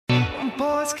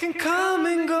boys can come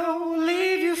and go,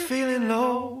 leave you feeling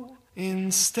low.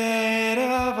 Instead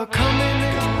of a coming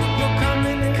and go, you're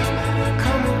coming and coming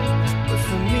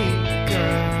with me,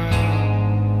 girl.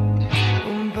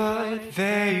 But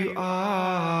there you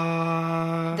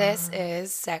are. This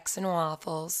is Sex and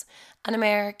Waffles, an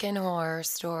American horror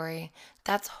story.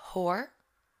 That's whore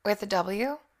with a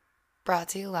W, brought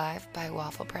to you live by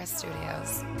Waffle Press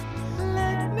Studios.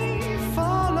 Let me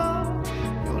follow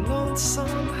your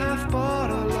lonesome half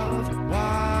bottle of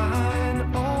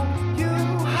wine. Oh, you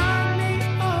hide me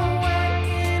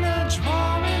away in a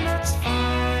drawer and that's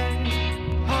fine.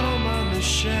 I don't mind the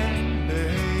shame,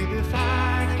 babe, if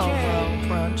I Hello, can.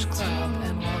 Brunch Club,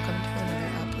 and welcome to another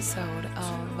episode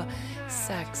of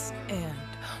Sex and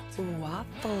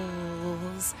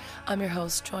Waffles. I'm your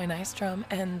host, Joy Nystrom,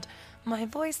 and my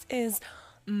voice is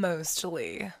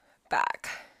mostly back,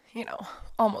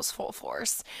 almost full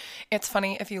force. It's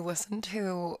funny if you've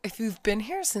been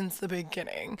here since the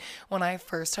beginning, when I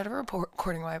first started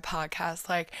recording my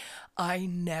podcast, I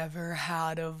never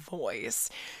had a voice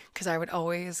because I would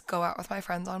always go out with my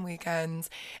friends on weekends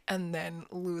and then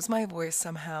lose my voice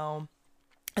somehow.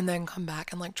 And then come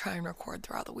back and try and record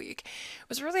throughout the week. It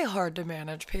was really hard to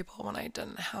manage people when I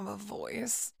didn't have a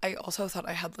voice. I also thought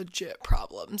I had legit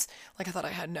problems. I thought I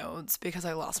had nodes because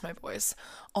I lost my voice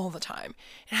all the time.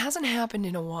 It hasn't happened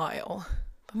in a while,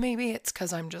 but maybe it's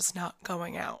because I'm just not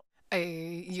going out. I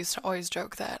used to always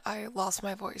joke that I lost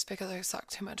my voice because I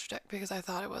sucked too much dick because I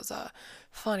thought it was a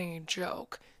funny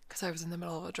joke because I was in the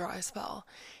middle of a dry spell.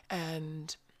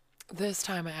 And this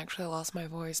time I actually lost my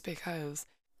voice because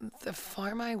the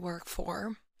farm I work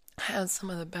for has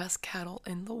some of the best cattle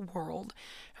in the world,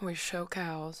 and we show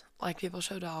cows like people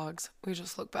show dogs. We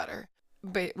just look better.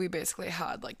 We basically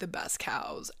had the best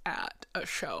cows at a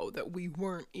show that we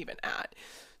weren't even at,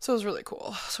 so it was really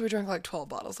cool. So we drank 12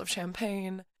 bottles of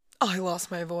champagne. I lost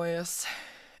my voice,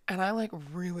 and I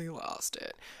really lost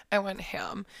it. I went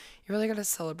ham. You really gotta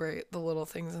celebrate the little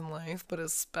things in life, but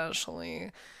especially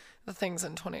the things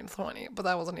in 2020, but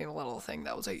that wasn't even a little thing.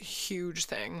 That was a huge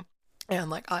thing.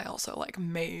 And I also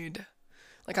made,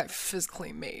 I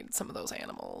physically made some of those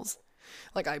animals.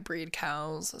 I breed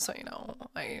cows, so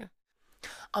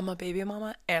I'm a baby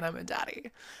mama and I'm a daddy.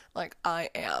 I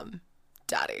am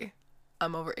daddy.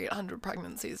 I'm over 800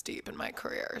 pregnancies deep in my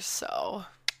career, so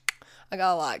I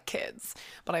got a lot of kids,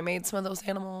 but I made some of those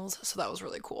animals, so that was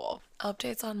really cool.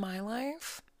 Updates on my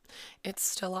life. It's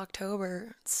still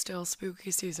October. It's still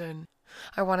spooky season.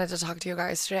 I wanted to talk to you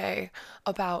guys today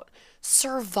about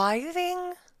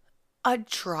surviving a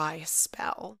dry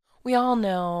spell. We all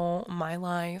know my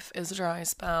life is a dry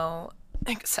spell,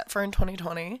 except for in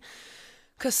 2020,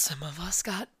 because some of us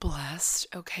got blessed,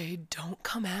 okay? Don't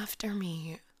come after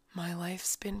me. My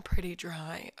life's been pretty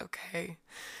dry, okay?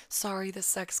 Sorry the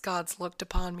sex gods looked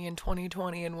upon me in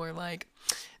 2020 and were like,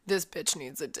 this bitch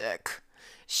needs a dick.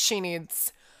 She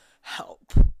needs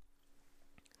help.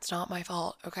 It's not my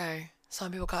fault, okay?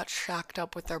 Some people got shacked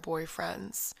up with their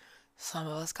boyfriends. Some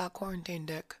of us got quarantine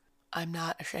dick. I'm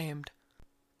not ashamed.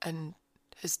 And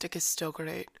his dick is still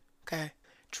great, okay?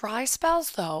 Dry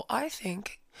spells, though, I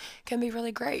think, can be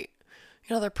really great.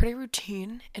 They're pretty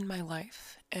routine in my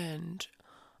life, and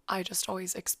I just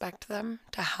always expect them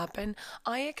to happen.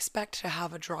 I expect to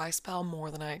have a dry spell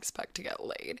more than I expect to get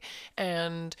laid.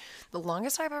 And the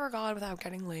longest I've ever gone without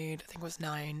getting laid, I think, was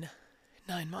 9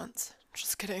 months.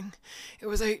 Just kidding. It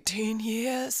was 18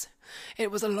 years.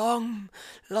 It was a long,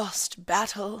 lost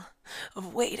battle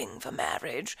of waiting for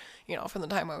marriage. From the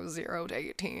time I was 0 to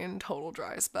 18, total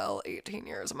dry spell, 18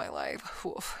 years of my life.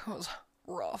 Oof, it was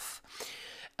rough.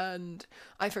 And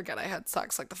I forget I had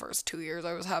sex the first 2 years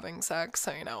I was having sex,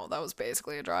 so that was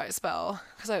basically a dry spell,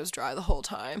 because I was dry the whole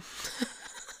time.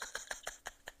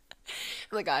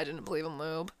 The guy didn't believe in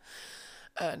lube,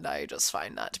 and I just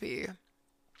find that to be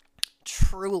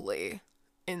truly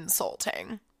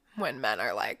insulting when men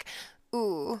are like,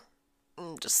 ooh,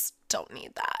 just don't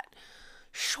need that.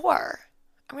 Sure,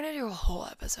 I'm gonna do a whole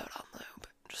episode on lube,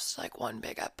 just one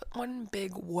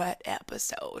big wet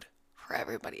episode for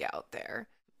everybody out there.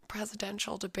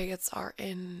 Presidential debates are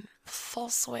in full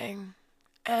swing,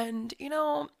 and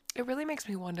it really makes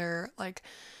me wonder,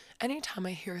 anytime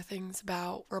I hear things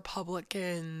about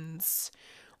Republicans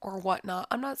or whatnot,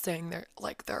 I'm not saying they're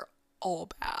all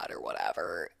bad or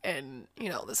whatever, and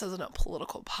this isn't a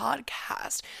political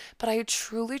podcast, but I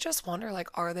truly just wonder,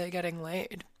 are they getting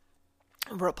laid?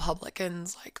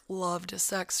 Republicans love to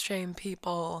sex shame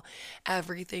people.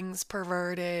 Everything's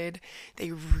perverted.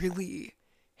 They really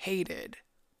hated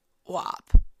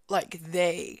WAP.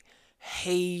 They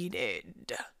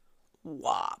hated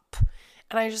WAP.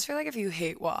 And I just feel if you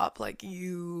hate WAP,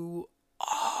 you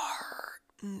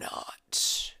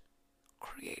not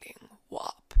creating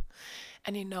WAP.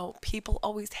 And people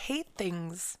always hate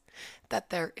things that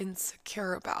they're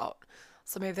insecure about.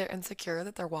 So maybe they're insecure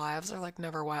that their wives are like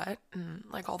never wet, and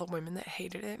like all the women that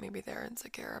hated it, maybe they're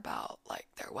insecure about like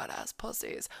their wet ass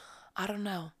pussies. I don't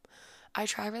know. I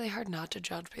try really hard not to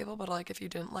judge people, but like if you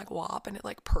didn't like WAP and it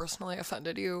like personally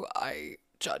offended you, I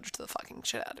judged the fucking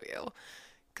shit out of you.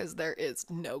 Because there is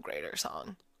no greater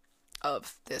song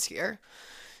of this year,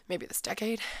 maybe this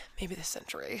decade, maybe this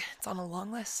century. It's on a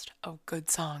long list of good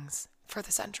songs for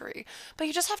the century. But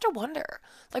you just have to wonder,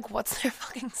 like, what's their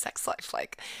fucking sex life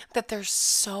like? That they're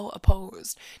so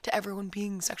opposed to everyone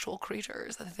being sexual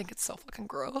creatures. I think it's so fucking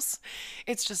gross.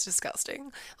 It's just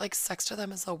disgusting. Like, sex to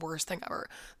them is the worst thing ever.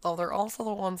 Though they're also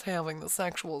the ones having the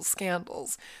sexual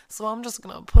scandals. So I'm just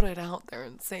gonna put it out there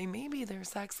and say maybe their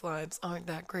sex lives aren't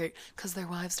that great because their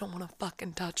wives don't want to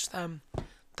fucking touch them.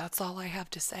 That's all I have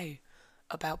to say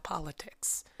about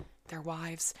politics. Their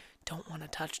wives don't want to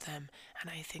touch them, and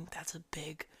I think that's a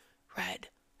big red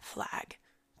flag.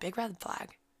 Big red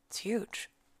flag. It's huge.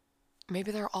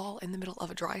 Maybe they're all in the middle of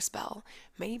a dry spell.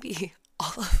 Maybe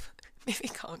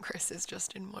Congress is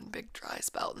just in one big dry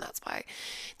spell, and that's why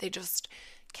they just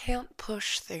can't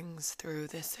push things through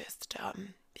the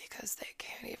system, because they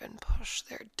can't even push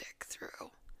their dick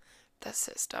through the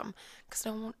system, because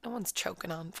no one's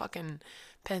choking on fucking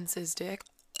Pence's dick.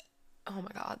 Oh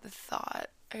my god, the thought.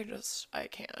 I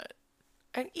can't.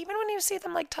 And even when you see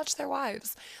them, like, touch their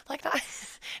wives, like, not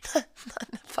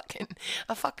in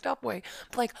a fucked up way,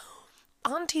 but, like,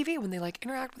 on TV when they, like,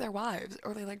 interact with their wives,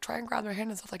 or they, like, try and grab their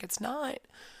hand and stuff, like, it's not,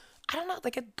 I don't know,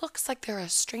 like, it looks like they're a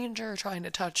stranger trying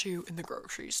to touch you in the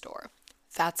grocery store.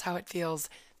 That's how it feels.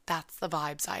 That's the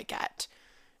vibes I get.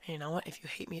 And you know what? If you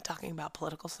hate me talking about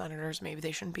political senators, maybe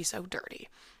they shouldn't be so dirty.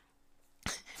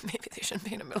 Maybe they shouldn't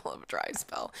be in the middle of a dry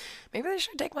spell. Maybe they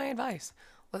should take my advice.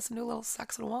 Listen to a little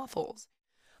Sex and Waffles.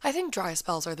 I think dry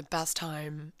spells are the best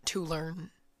time to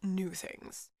learn new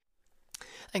things.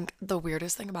 I think the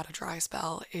weirdest thing about a dry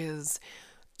spell is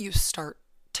you start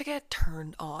to get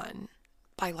turned on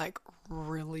by like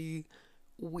really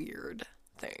weird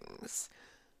things.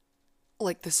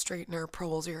 Like the straightener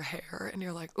pulls your hair and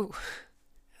you're like, ooh,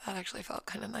 that actually felt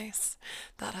kind of nice.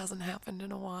 That hasn't happened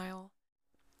in a while.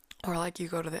 Or like you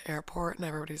go to the airport and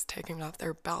everybody's taking off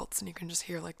their belts and you can just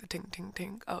hear like the tink tink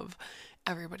tink of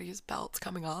everybody's belts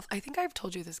coming off. I think I've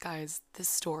told you this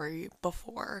story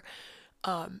before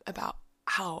about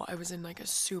how I was in like a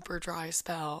super dry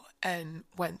spell and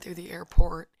went through the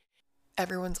airport.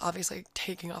 Everyone's obviously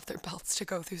taking off their belts to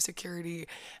go through security,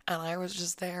 and I was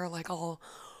just there like all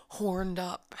horned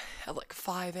up at like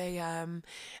 5 a.m.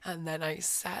 and then I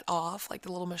set off like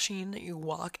the little machine that you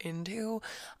walk into.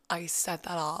 I set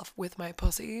that off with my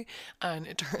pussy, and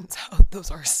it turns out those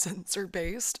are sensor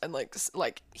based and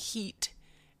like heat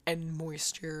and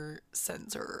moisture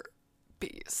sensor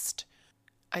based.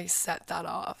 I set that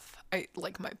off.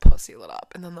 My pussy lit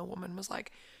up, and then the woman was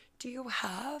like, "Do you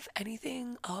have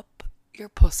anything up your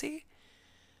pussy?"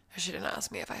 She didn't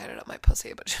ask me if I had it up my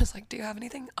pussy, but she was like, "Do you have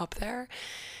anything up there?"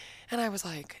 And I was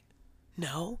like,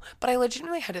 no. But I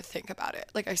legitimately had to think about it.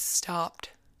 Like, I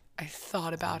stopped. I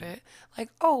thought about it. Like,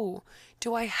 oh,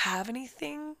 do I have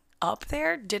anything up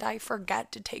there? Did I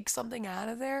forget to take something out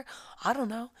of there? I don't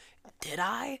know. Did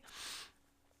I?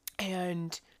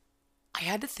 And I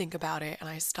had to think about it, and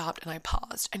I stopped and I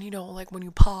paused. And like when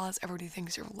you pause, everybody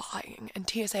thinks you're lying. And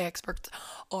TSA experts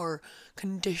are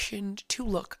conditioned to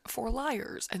look for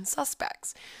liars and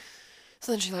suspects.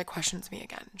 So then she like questions me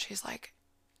again. She's like,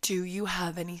 "Do you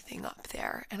have anything up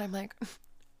there?" And I'm like,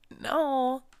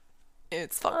 "No,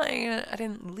 it's fine. I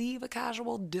didn't leave a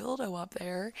casual dildo up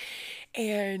there."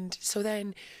 And so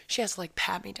then she has to like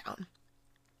pat me down.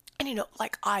 And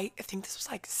I think this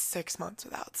was like 6 months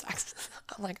without sex.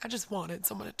 I'm like, I just wanted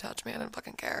someone to touch me. I didn't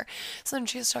fucking care. So then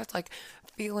she starts like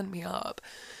feeling me up.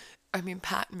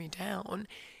 Patting me down.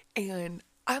 And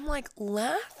I'm like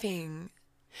laughing.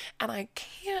 And I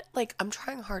can't, like, I'm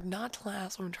trying hard not to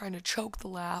laugh, so I'm trying to choke the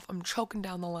laugh. I'm choking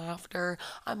down the laughter.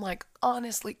 I'm, like,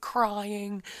 honestly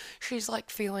crying. She's, like,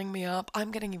 feeling me up. I'm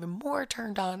getting even more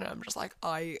turned on, and I'm just like,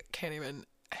 I can't even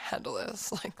handle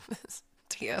this. Like, this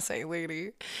TSA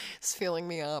lady is feeling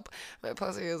me up. My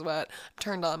pussy is wet. I'm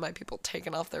turned on by people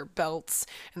taking off their belts,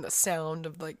 and the sound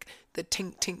of, like, the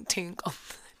tink, tink, tink on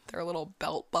their little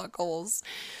belt buckles.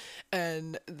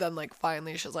 And then, like,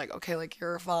 finally she's like, okay, like,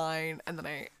 you're fine. And then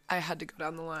I had to go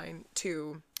down the line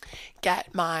to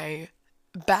get my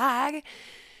bag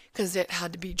because it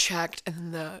had to be checked. And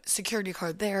then the security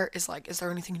card there is like, is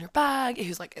there anything in your bag? He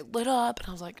was like, it lit up. And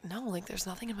I was like, no, like, there's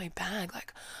nothing in my bag.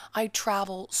 Like, I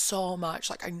travel so much.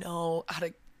 Like, I know how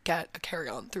to get a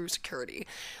carry-on through security.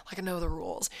 Like, I know the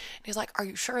rules. And he's like, are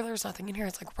you sure there's nothing in here?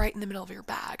 It's like right in the middle of your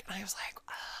bag. And I was like,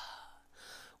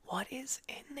 what is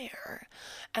in there?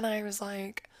 And I was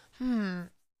like,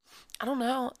 I don't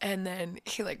know. And then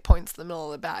he like points to the middle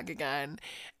of the bag again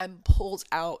and pulls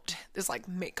out this like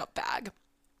makeup bag.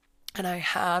 And I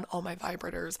had all my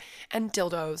vibrators and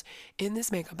dildos in this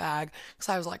makeup bag because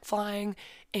I was like flying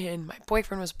and my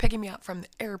boyfriend was picking me up from the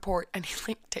airport, and he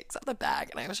like takes out the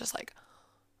bag, and I was just like,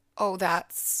 oh,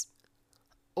 that's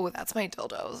my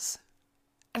dildos.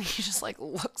 And he just like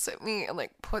looks at me and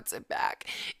like puts it back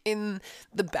in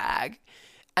the bag.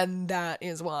 And that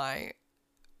is why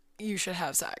you should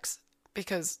have sex,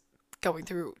 because going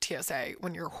through TSA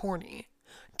when you're horny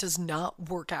does not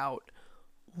work out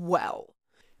well.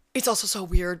 It's also so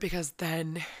weird because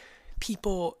then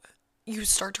you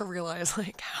start to realize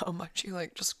like how much you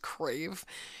like just crave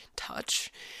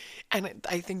touch. And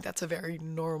I think that's a very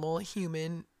normal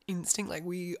human instinct. Like,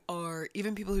 we are,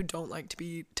 even people who don't like to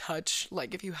be touched,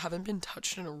 like if you haven't been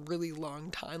touched in a really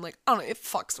long time, like, I don't know, it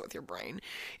fucks with your brain.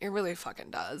 It really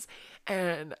fucking does.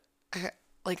 And I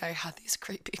had these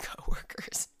creepy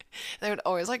coworkers. They would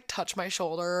always like touch my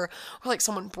shoulder, or like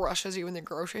someone brushes you in the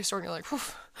grocery store and you're like, I'm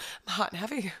hot and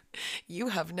heavy. You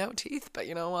have no teeth, but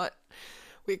you know what?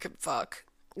 We could fuck.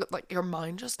 Like, your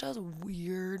mind just does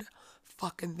weird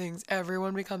fucking things.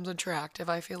 Everyone becomes attractive.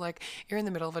 I feel like you're in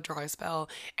the middle of a dry spell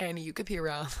and you could be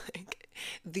around like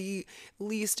the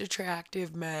least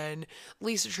attractive men,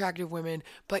 least attractive women,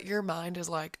 but your mind is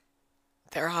like,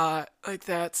 they're hot, like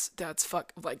that's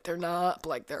fuck, like they're not, but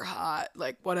like they're hot,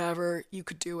 like whatever, you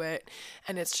could do it.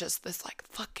 And it's just this like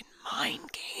fucking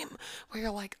mind game where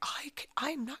you're like,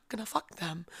 I'm not gonna fuck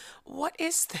them. What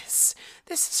is this?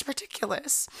 This is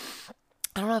ridiculous.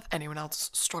 I don't know if anyone else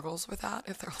struggles with that,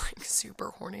 if they're like super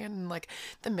horny and in like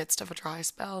the midst of a dry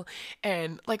spell.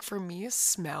 And like for me,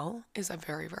 smell is a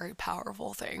very, very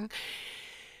powerful thing.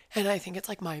 And I think it's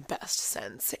like my best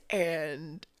sense.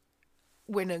 And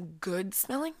when a good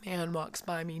smelling man walks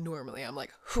by me, normally I'm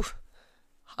like, whew,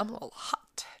 I'm a little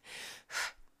hot.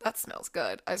 That smells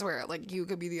good. I swear, like, you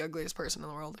could be the ugliest person in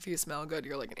the world. If you smell good,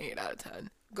 you're like an 8 out of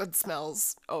 10. Good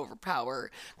smells overpower.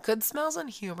 Good smells and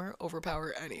humor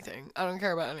overpower anything. I don't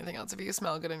care about anything else. If you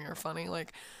smell good and you're funny,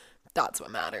 like, that's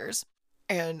what matters.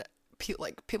 And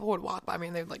people would walk by me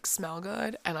and they'd like smell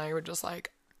good, and I would just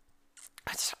like,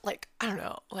 I don't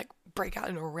know, like break out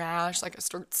in a rash, like I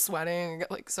start sweating, I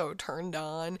get like so turned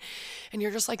on, and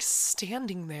you're just like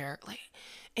standing there like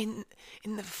in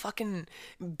the fucking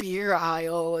beer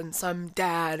aisle, and some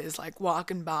dad is like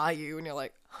walking by you, and you're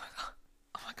like,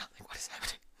 oh my god, like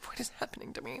what is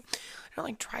happening to me? You know,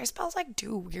 like dry spells like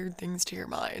do weird things to your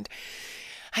mind.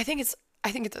 I think it's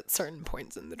at certain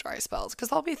points in the dry spells,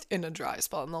 because I'll be in a dry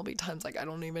spell and there'll be times like I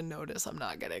don't even notice I'm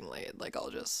not getting laid. Like, I'll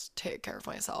just take care of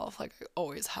myself like I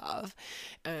always have,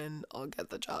 and I'll get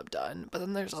the job done. But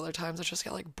then there's other times I just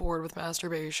get like bored with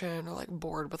masturbation, or like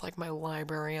bored with like my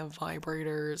library of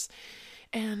vibrators.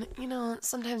 And, you know,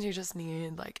 sometimes you just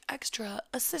need like extra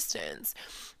assistance,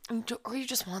 or you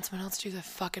just want someone else to do the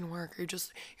fucking work, or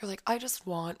you're like, I just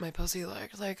want my pussy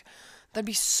licked. Like, that'd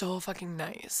be so fucking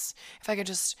nice if I could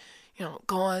just, you know,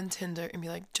 go on Tinder and be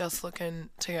like, just looking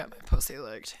to get my pussy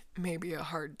licked. Maybe a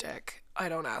hard dick. I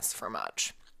don't ask for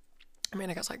much. I mean,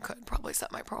 I guess I could probably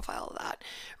set my profile to that.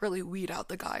 Really weed out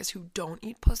the guys who don't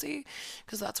eat pussy,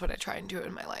 because that's what I try and do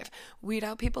in my life. Weed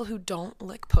out people who don't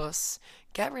lick puss.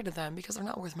 Get rid of them because they're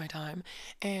not worth my time.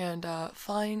 And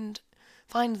find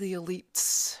the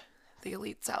elites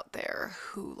out there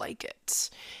who like it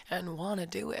and want to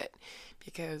do it,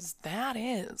 because that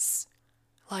is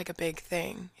like a big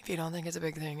thing. If you don't think it's a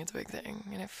big thing, it's a big thing.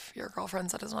 And if your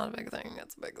girlfriend said it's not a big thing,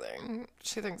 it's a big thing.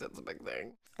 She thinks it's a big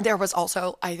thing. There was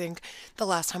also, I think, the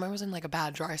last time I was in like a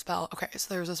bad dry spell. Okay,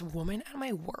 so there was this woman at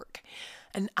my work,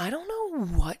 and I don't know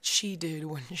what she did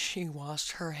when she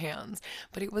washed her hands,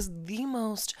 but it was the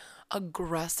most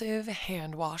aggressive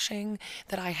hand washing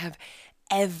that I have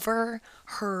ever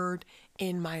heard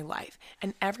in my life.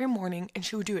 And every morning, and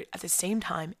she would do it at the same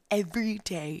time every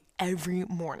day, every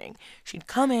morning. She'd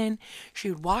come in, she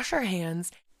would wash her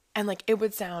hands, and like it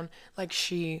would sound like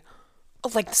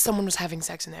someone was having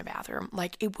sex in their bathroom.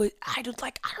 Like I don't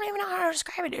even know how to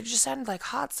describe it. It just sounded like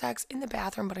hot sex in the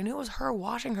bathroom, but I knew it was her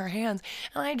washing her hands,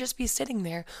 and I'd just be sitting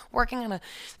there working on a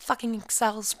fucking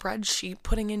Excel spreadsheet,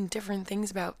 putting in different things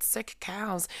about sick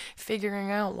cows,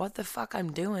 figuring out what the fuck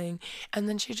I'm doing, and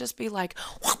then she'd just be like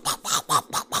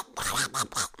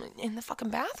in the fucking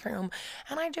bathroom,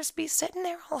 and I'd just be sitting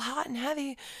there all hot and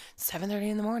heavy, 7:30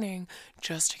 in the morning,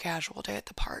 just a casual day at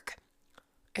the park.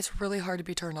 It's really hard to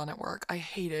be turned on at work. I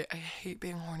hate it. I hate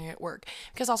being horny at work.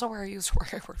 Because also where I used to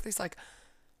work, I worked with these like,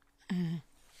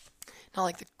 not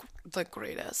like the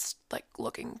greatest like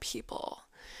looking people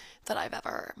that I've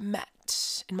ever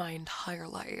met in my entire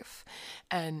life.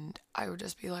 And I would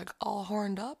just be like all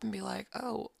horned up and be like,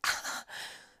 oh,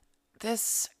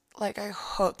 this, like, I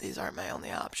hope these aren't my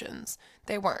only options.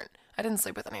 They weren't. I didn't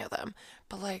sleep with any of them.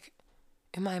 But like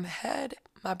in my head,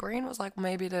 my brain was like,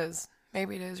 maybe it is.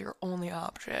 Maybe it is your only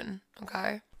option,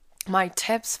 okay?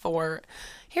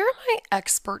 Here are my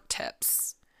expert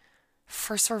tips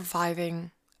for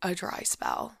surviving a dry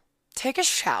spell. Take a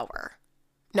shower.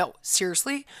 No,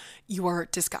 seriously, you are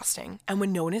disgusting. And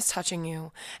when no one is touching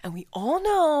you, and we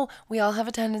all have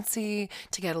a tendency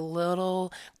to get a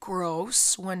little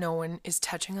gross when no one is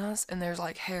touching us and there's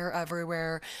like hair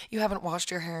everywhere. You haven't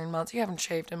washed your hair in months. You haven't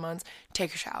shaved in months.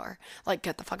 Take a shower. Like,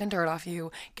 get the fucking dirt off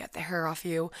you. Get the hair off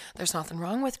you. There's nothing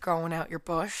wrong with growing out your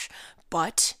bush,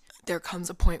 but there comes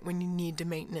a point when you need to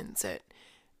maintenance it.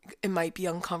 It might be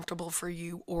uncomfortable for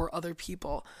you or other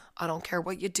people. I don't care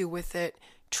what you do with it.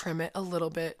 Trim it a little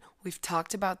bit. We've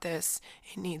talked about this.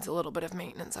 It needs a little bit of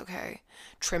maintenance, okay?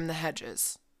 Trim the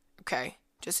hedges, okay?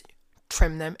 Just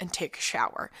trim them and take a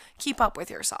shower. Keep up with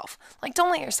yourself. Like,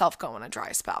 don't let yourself go on a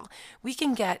dry spell. We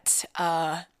can get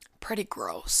pretty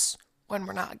gross when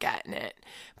we're not getting it,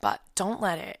 but don't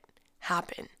let it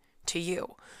happen to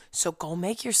you. So go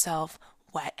make yourself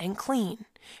wet and clean,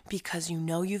 because you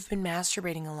know you've been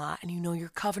masturbating a lot and you know you're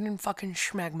covered in fucking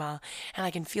schmegma, and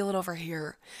I can feel it over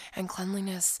here. And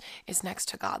cleanliness is next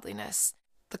to godliness.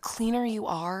 The cleaner you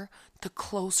are, the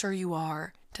closer you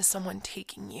are to someone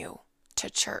taking you to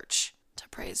church to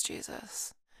praise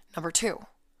Jesus. Number 2,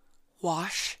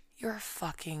 wash your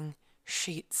fucking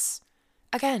sheets.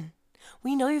 Again,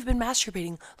 we know you've been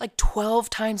masturbating like 12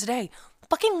 times a day.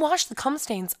 Fucking wash the cum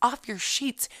stains off your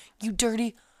sheets, you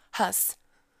dirty huss.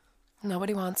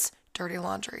 Nobody wants dirty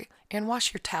laundry. And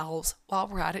wash your towels. While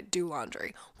we're at it, do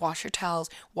laundry. Wash your towels.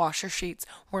 Wash your sheets.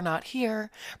 We're not here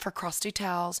for crusty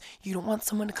towels. You don't want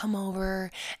someone to come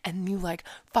over and you like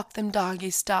fuck them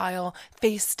doggy style,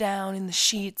 face down in the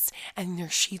sheets, and your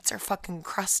sheets are fucking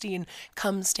crusty and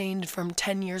cum stained from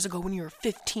 10 years ago when you were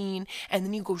 15, and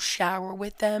then you go shower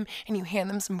with them and you hand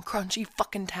them some crunchy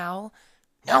fucking towel.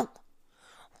 No!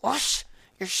 Wash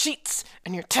your sheets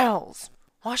and your towels.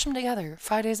 Wash them together.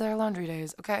 Fridays are laundry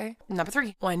days, okay? Number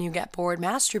 3, when you get bored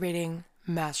masturbating,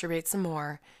 masturbate some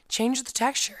more. Change the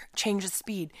texture, change the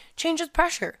speed, change the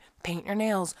pressure, paint your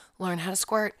nails, learn how to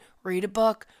squirt, read a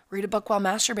book while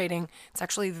masturbating. It's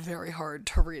actually very hard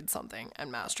to read something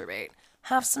and masturbate.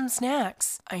 Have some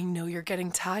snacks. I know you're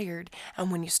getting tired,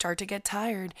 and when you start to get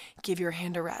tired, give your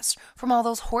hand a rest from all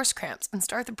those horse cramps and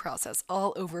start the process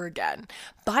all over again.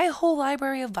 Buy a whole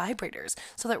library of vibrators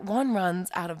so that one runs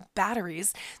out of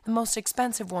batteries, the most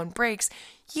expensive one breaks,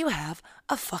 you have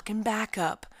a fucking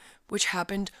backup, which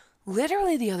happened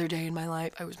literally the other day in my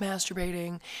life. I was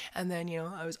masturbating, and then,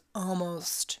 I was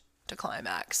almost to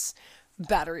climax.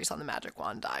 Batteries on the magic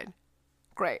wand died.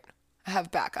 Great. I have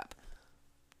backup.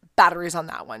 Batteries on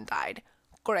that one died.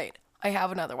 Great. I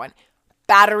have another one.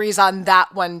 Batteries on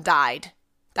that one died.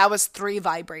 That was 3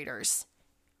 vibrators.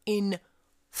 In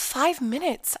 5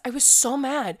 minutes. I was so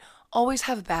mad. Always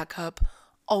have backup.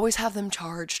 Always have them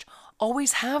charged.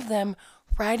 Always have them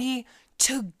ready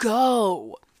to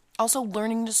go. Also,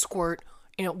 learning to squirt,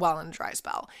 while in a dry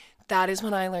spell. That is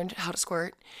when I learned how to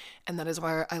squirt. And that is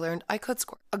where I learned I could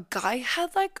squirt. A guy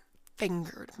had,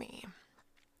 fingered me.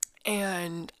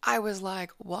 And I was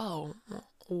like, whoa,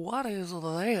 what is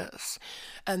this?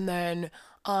 And then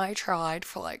I tried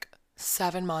for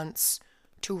 7 months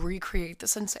to recreate the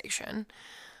sensation.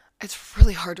 It's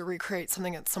really hard to recreate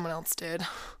something that someone else did.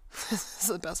 This is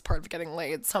the best part of getting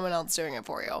laid. Someone else doing it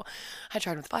for you. I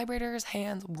tried with vibrators,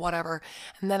 hands, whatever.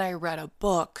 And then I read a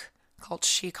book called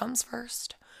She Comes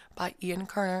First by Ian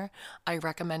Kerner. I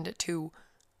recommend it to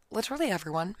literally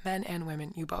everyone, men and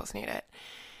women. You both need it.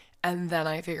 And then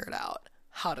I figured out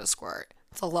how to squirt.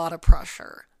 It's a lot of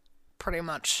pressure. Pretty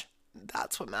much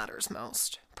that's what matters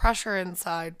most. Pressure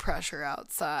inside, pressure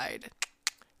outside.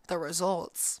 The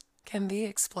results can be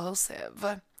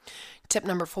explosive. Tip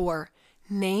number 4,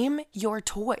 name your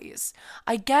toys.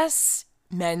 I guess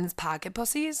men's pocket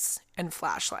pussies and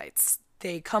flashlights.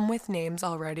 They come with names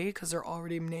already because they're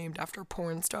already named after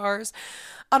porn stars.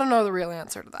 I don't know the real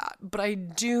answer to that, but I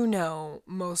do know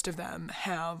most of them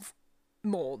have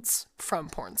molds from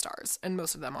porn stars, and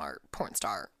most of them are porn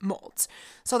star molds,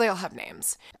 so they all have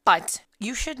names. But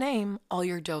you should name all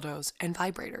your dildos and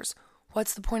vibrators.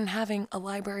 What's the point in having a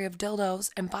library of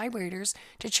dildos and vibrators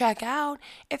to check out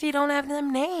if you don't have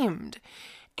them named?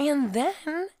 And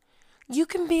then You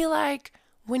can be like,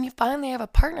 when you finally have a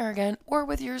partner again, or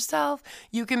with yourself,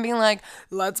 you can be like,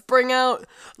 let's bring out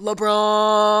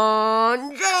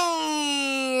LeBron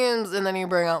James. And then you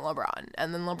bring out LeBron.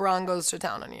 And then LeBron goes to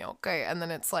town on you, okay? And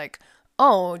then it's like,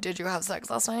 oh, did you have sex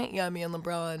last night? Yeah, me and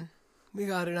LeBron. We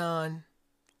got it on.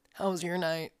 How was your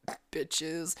night,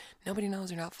 bitches? Nobody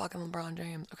knows you're not fucking LeBron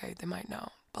James. Okay, they might know.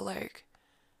 But, like,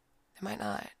 they might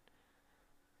not.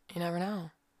 You never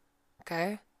know.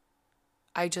 Okay?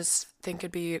 I just think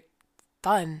it'd be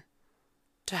fun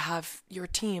to have your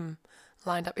team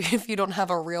lined up. If you don't have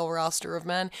a real roster of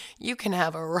men, you can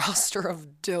have a roster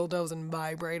of dildos and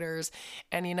vibrators.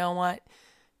 And you know what?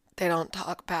 They don't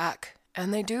talk back.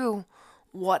 And they do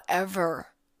whatever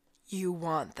you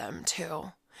want them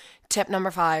to. Tip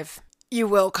number 5. You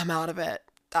will come out of it.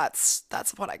 That's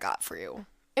what I got for you.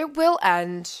 It will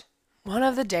end one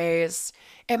of the days.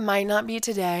 It might not be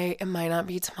today. It might not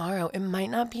be tomorrow. It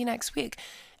might not be next week.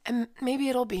 And maybe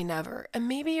it'll be never. And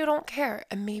maybe you don't care.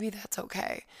 And maybe that's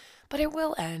okay. But it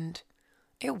will end.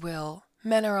 It will.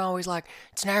 Men are always like,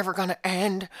 it's never gonna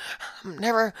end. I'm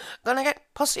never gonna get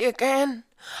pussy again.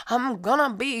 I'm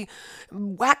gonna be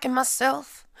whacking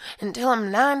myself until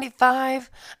I'm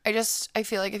 95. I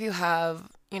feel like if you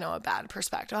have, a bad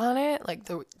perspective on it, like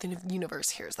the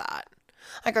universe hears that.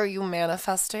 Like, are you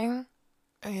manifesting?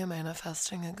 Are you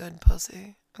manifesting a good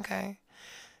pussy? Okay?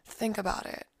 Think about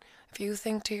it. If you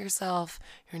think to yourself,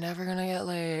 you're never gonna get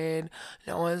laid,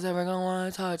 no one's ever gonna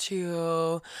wanna touch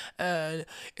you, and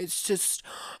it's just,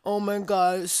 oh my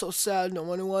god, it's so sad, no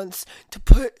one wants to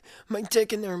put my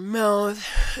dick in their mouth,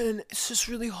 and it's just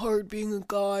really hard being a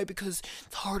guy because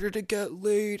it's harder to get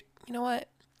laid. You know what?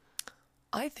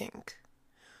 I think,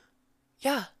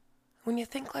 yeah, when you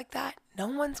think like that, no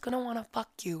one's gonna wanna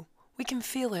fuck you. We can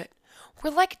feel it.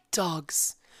 We're like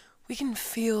dogs. We can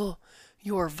feel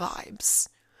your vibes.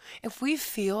 If we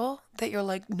feel that you're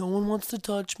like, no one wants to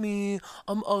touch me,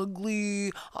 I'm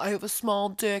ugly, I have a small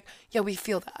dick, yeah, we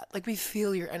feel that. Like, we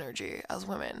feel your energy as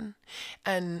women.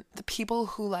 And the people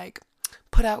who, like,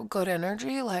 put out good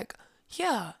energy, like,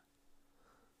 yeah,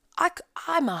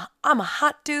 I'm a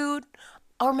hot dude.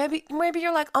 Or maybe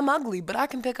you're like, I'm ugly, but I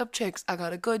can pick up chicks. I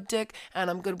got a good dick, and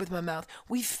I'm good with my mouth.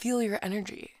 We feel your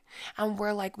energy. And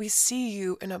we're like, we see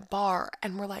you in a bar,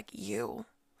 and we're like, you.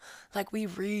 Like, we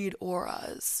read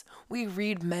auras. We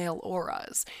read male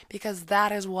auras because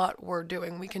that is what we're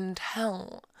doing. We can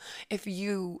tell if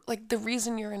you, like, the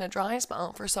reason you're in a dry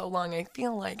spell for so long, I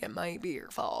feel like it might be your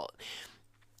fault.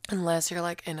 Unless you're,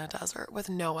 like, in a desert with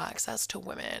no access to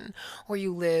women, or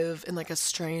you live in, like, a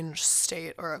strange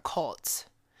state or a cult.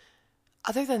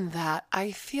 Other than that,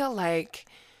 I feel like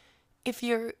if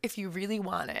you really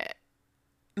want it,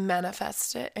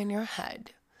 manifest it in your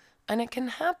head, and it can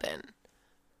happen.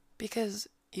 Because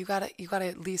you gotta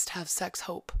at least have sex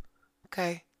hope,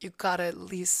 okay? You gotta at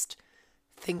least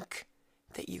think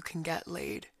that you can get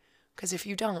laid. Because if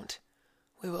you don't,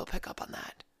 we will pick up on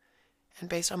that. And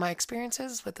based on my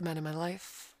experiences with the men in my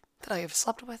life that I have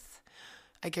slept with,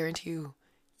 I guarantee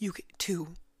you too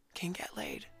can get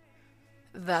laid.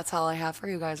 That's all I have for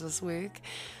you guys this week.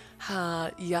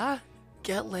 Yeah,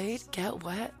 get laid, get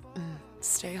wet, and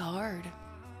stay hard.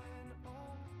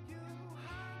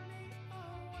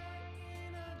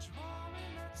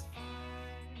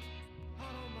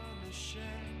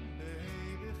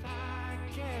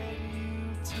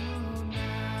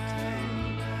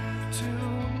 To